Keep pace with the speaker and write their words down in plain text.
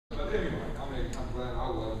I'm glad I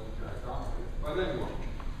wasn't accommodated. But anyway,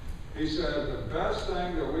 he said, the best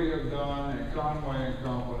thing that we have done in Conway and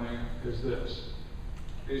Company is this.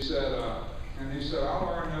 He said, I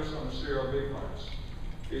learned this on the CRB class.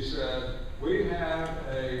 He said, we have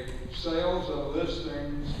a sales and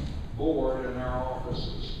listings board in our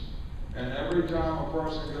offices. And every time a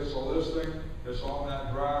person gets a listing, it's on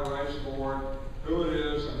that dry erase board, who it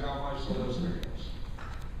is and how much the listing is.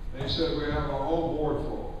 And he said, we have a whole board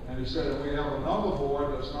full. And he said, we have another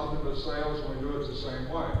board that's nothing but sales, and we do it the same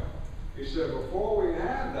way. He said, before we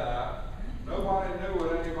had that, nobody knew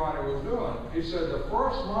what anybody was doing. He said, the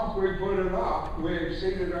first month we put it up, we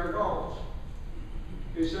exceeded our goals.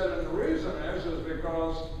 He said, and the reason is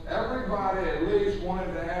because everybody at least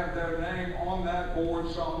wanted to have their name on that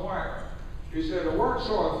board somewhere. He said, it worked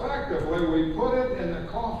so effectively, we put it in the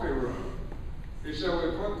coffee room. He said,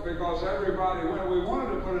 because everybody, we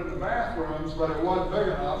wanted to put it in the bathrooms, but it wasn't big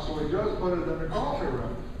enough, so we just put it in the coffee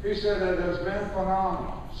room. He said, it has been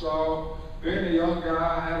phenomenal. So, being a young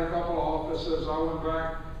guy, I had a couple of offices. I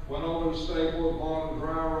went over to Staples, bought a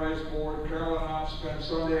dry erase board. Carol and I spent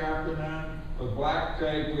Sunday afternoon with black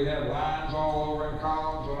tape. We had lines all over in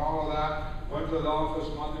columns and all of that. Went to the office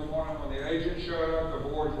Monday morning. When the agent showed up, the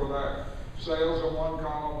boards were there. Sales in one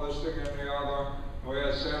column, listing in the other. We had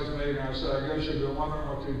a sales meeting. I said, I guess you've been wondering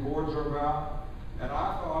what these boards are about. And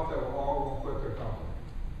I thought they were all going to quit their company.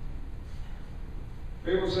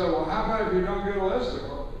 People said, well, how about if you don't get a listing?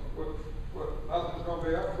 Nothing's going to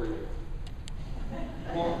be up for you.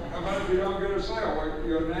 Well, how about if you don't get a sale? Well,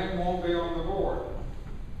 your name won't be on the board.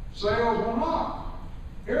 Sales will not.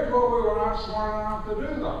 Here's what we were not smart enough to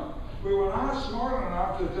do, though. We were not smart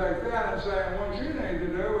enough to take that and say, what you need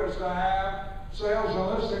to do is to have sales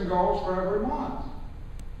and listing goals for every month.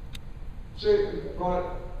 See,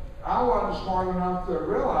 but I wasn't smart enough to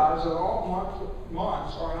realize that all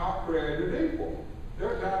months are not created equal.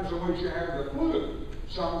 There are times in which you have the flu.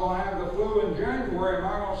 So I'm going to have the flu in January. Am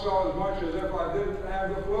I going to sell as much as if I didn't have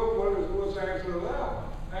the flu? What's the answer to that?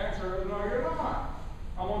 The answer is no, you're not.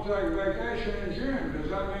 I'm going to take a vacation in June. Does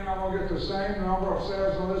that mean I'm going to get the same number of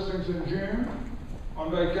sales and listings in June on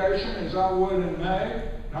vacation as I would in May?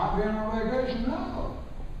 Not being on vacation? No.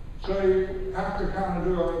 So you have to kind of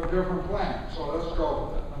do a different plan. So let's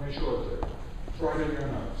go with that. Let me show it to you. It's right in your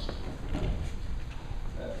notes.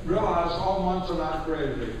 Realize all months are not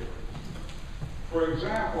created equal. For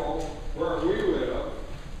example, where we live,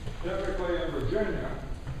 typically in Virginia,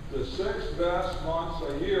 the 6 best months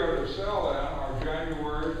a year to sell in are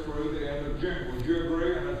January through the end of June. Would you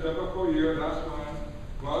agree? In a typical year, that's when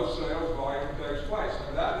most sales volume takes place.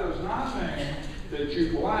 Now, that does not mean that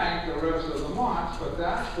you blank the rest of the months, but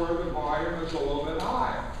that's where the volume is a little bit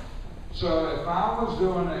higher. So if I was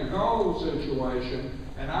doing a goal situation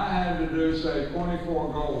and I had to do, say,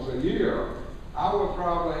 24 goals a year, I would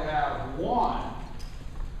probably have 1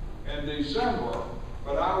 in December,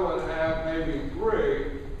 but I would have maybe 3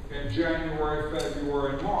 in January,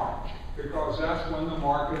 February, and March, because that's when the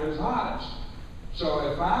market is hottest.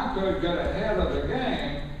 So if I could get ahead of the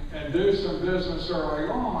game and do some business early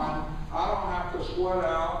on, I don't have to sweat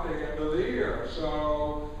out the end of the year.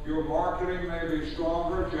 So your marketing may be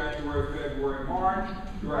stronger January, February, March.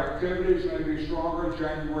 Your activities may be stronger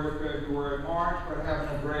January, February, March, but having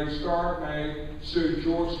a great start may suit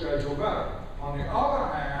your schedule better. On the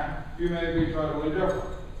other hand, you may be totally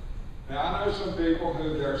different. Now, I know some people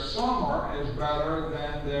who their summer is better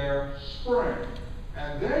than their spring.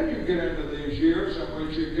 And then you get into these years in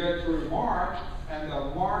which you get through March and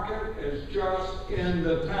the market is just in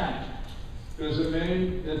the tank. Does it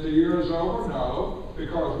mean that the year is over? No,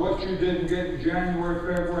 because what you didn't get in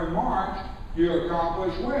January, February, March, you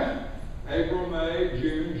accomplished when? April, May,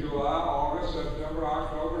 June, July, August, September,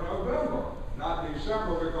 October, November. Not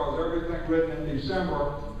December, because everything written in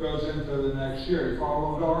December goes into the next year. You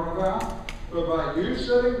follow what I'm talking about? But by you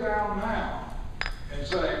sitting down now and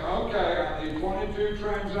saying, okay, I need 22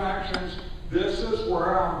 transactions, this is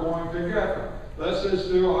where I'm going to get them. Let's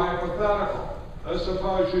just do a hypothetical. Let's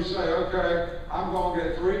suppose you say, okay, I'm going to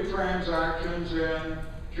get 3 transactions in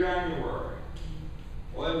January.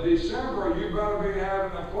 Well, in December, you better be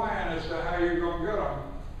having a plan as to how you're going to get them.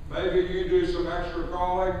 Maybe you do some extra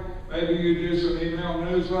calling. Maybe you do some email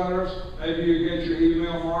newsletters. Maybe you get your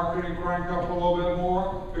email marketing cranked up a little bit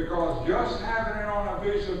more. Because just having it on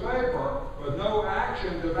a piece of paper with no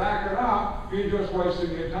action to back it up, you're just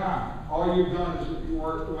wasting your time. All you've done is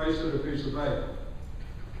wasted a piece of paper.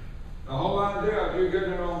 The whole idea of you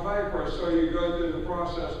getting it on paper is so you go through the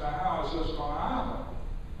process. Now, how is this going to happen?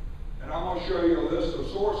 And I'm going to show you a list of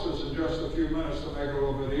sources in just a few minutes to make it a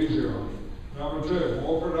little bit easier on you. Number 2,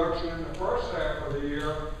 more production in the first half of the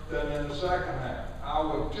year than in the second half. I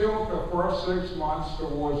would tilt the first 6 months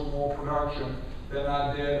towards more production than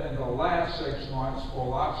I did in the last 6 months for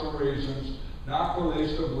lots of reasons, not the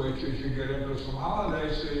least of which is you get into some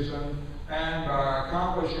holiday season, and by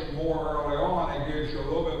accomplishing more early on, it gives you a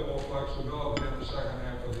little bit more flexibility in the second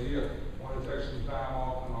half of the year. Want to take some time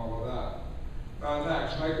off and all of that.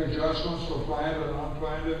 Next, make adjustments for planned and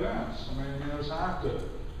unplanned events. I mean, you just have to.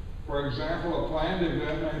 For example, a planned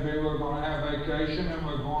event may be we're going to have vacation and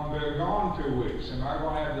we're going to be gone 2 weeks. Am I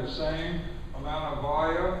going to have the same amount of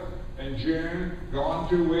volume in June, gone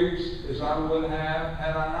 2 weeks, as I would have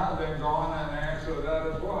had I not been gone? And the answer to that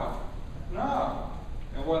is what? No.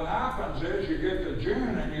 And what happens is you get to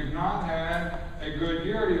June and you've not had a good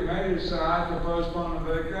year. You may decide to postpone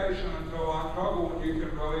the vacation until October when you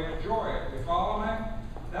can really enjoy it. You follow me?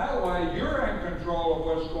 That way you're in control of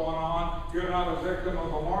what's going on. You're not a victim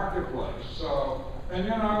of a marketplace. So, and you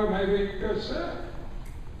know, maybe you get sick.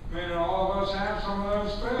 I mean, all of us have some of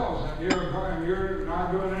those spells, and you're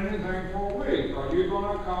not doing anything for a week. Are you going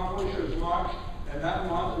to accomplish as much in that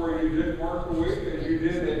month where you didn't work a week as you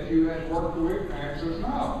did if you had worked a week? The answer is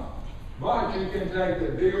no. But you can take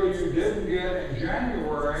the deal you didn't get in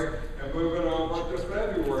January and move it over to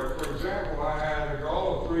February. For example, I had a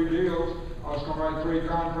goal of 3 deals. I was going to write 3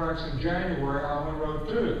 contracts in January. I only wrote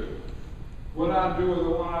 2. What did I do with the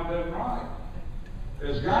one I didn't write?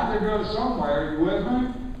 It's got to go somewhere. Are you with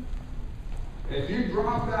me? If you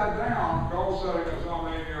drop that down, goal setting is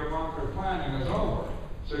only in your monthly planning is over.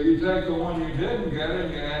 So you take the one you didn't get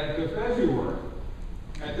and you add it to February.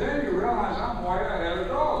 And then you realize I'm way ahead of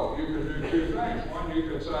goal. You could do 2 things. One, you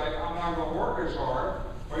could say, I'm not going to work as hard.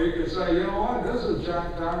 Or you could say, you know what, this is a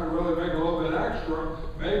time to really make a little bit extra.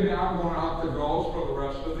 Maybe I'm going to up the goals for the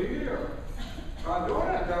rest of the year. By doing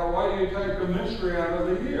it that way, you take the mystery out of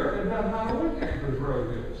the year. It doesn't matter what Campers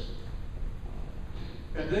Road is.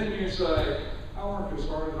 And then you say, I worked as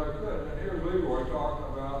hard as I could. And here's Leroy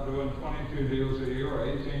talking about doing 22 deals a year or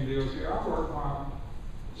 18 deals a year. I worked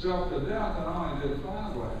myself to death and I only did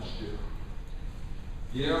 5 last year.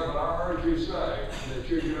 Yeah, but I heard you say that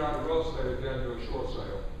you get out of real estate if you had to do a short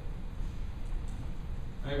sale.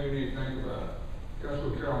 Maybe you need to think about it. Guess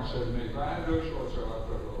what Carolyn said to me? If I had to do a short sale, I'd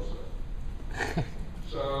put real estate.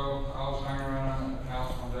 So I was hanging around a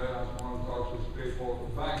house one day. I was wanting to talk to some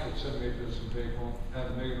people. The bank had sent me to some people.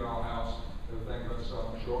 Had $1 million house. They were thinking about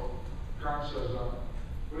selling short. Carolyn says,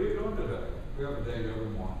 what are you doing today? We have a date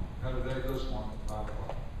every morning. Had a date this morning, 5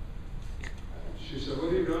 o'clock. She said,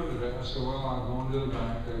 what are you doing today? I said, well, I'm going to the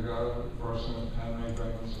bank. They got a person that had many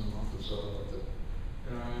payments in a month or so with it.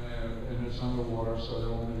 You know, and it's underwater, so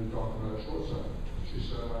they want me to talk about a short sale. She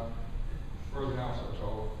said, where's the house? I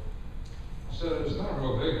told her. I said, it's not a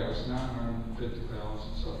real big house, $950,000,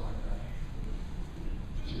 something like that.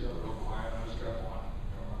 She got real quiet. I just got one.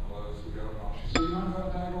 Got my clothes. We got them all. She said, you know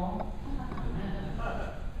about that long?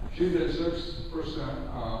 She did 6%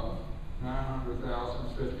 of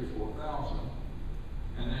 900,000, 54,000.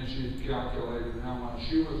 And then she calculated how much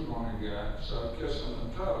she was going to get. So kissing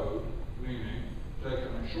the toad, meaning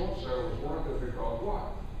taking a short sale was worth it because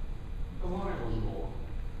what? The money was more.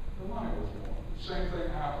 The money was more. The same thing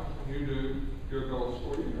happens when you do your goals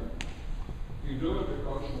for a year. You do it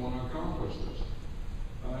because you want to accomplish this.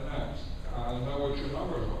 Next, know what your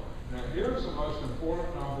numbers are. Now here's the most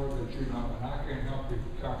important number that you know, and I can't help you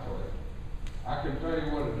calculate it. I can tell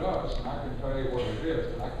you what it does, and I can tell you what it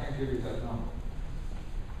is, but I can't give you that number.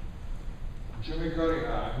 Jimmy Cuddy,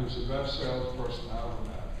 who's the best salesperson I ever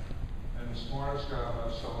met, and the smartest guy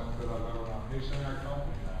about selling that I've ever known. He's in our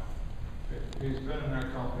company now. He's been in our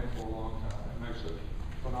company for a long time. It makes a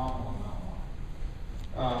phenomenal amount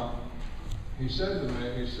of money. He said to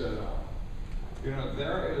me, he said, you know,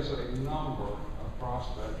 there is a number of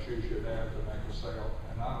prospects you should have to make a sale,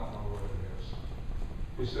 and I don't know what it is.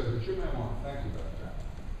 He said, but you may want to think about that.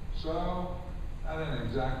 So, I didn't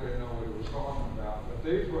exactly know what he was talking about, but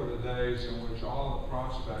these were the days in which all the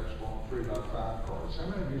prospects were on 3x5 cards. How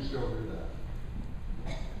many of you still do that?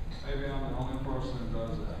 Maybe I'm the only person who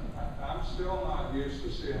does that. I'm still not used to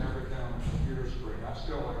seeing everything on the computer screen. I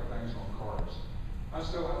still like things on cards. I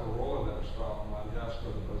still have a Rolodex file on my desk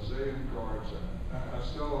with a bazillion cards in it. I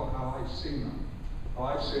like seeing them.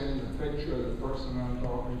 I like seeing the picture of the person I'm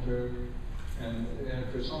talking to, and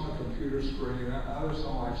if it's on the computer screen, I just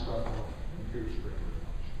don't like stuff on computer screen very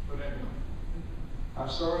much. But anyway, I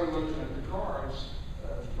started looking at the cards,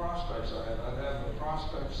 prospects I had. I'd have the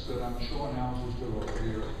prospects that I'm showing houses to over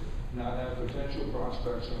here, and I'd have potential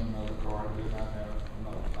prospects on another card, and I'd have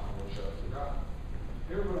another time which I forgot.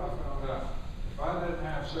 Here's what I found out. If I didn't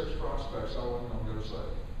have 6 prospects, I wasn't going to get a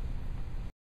sale.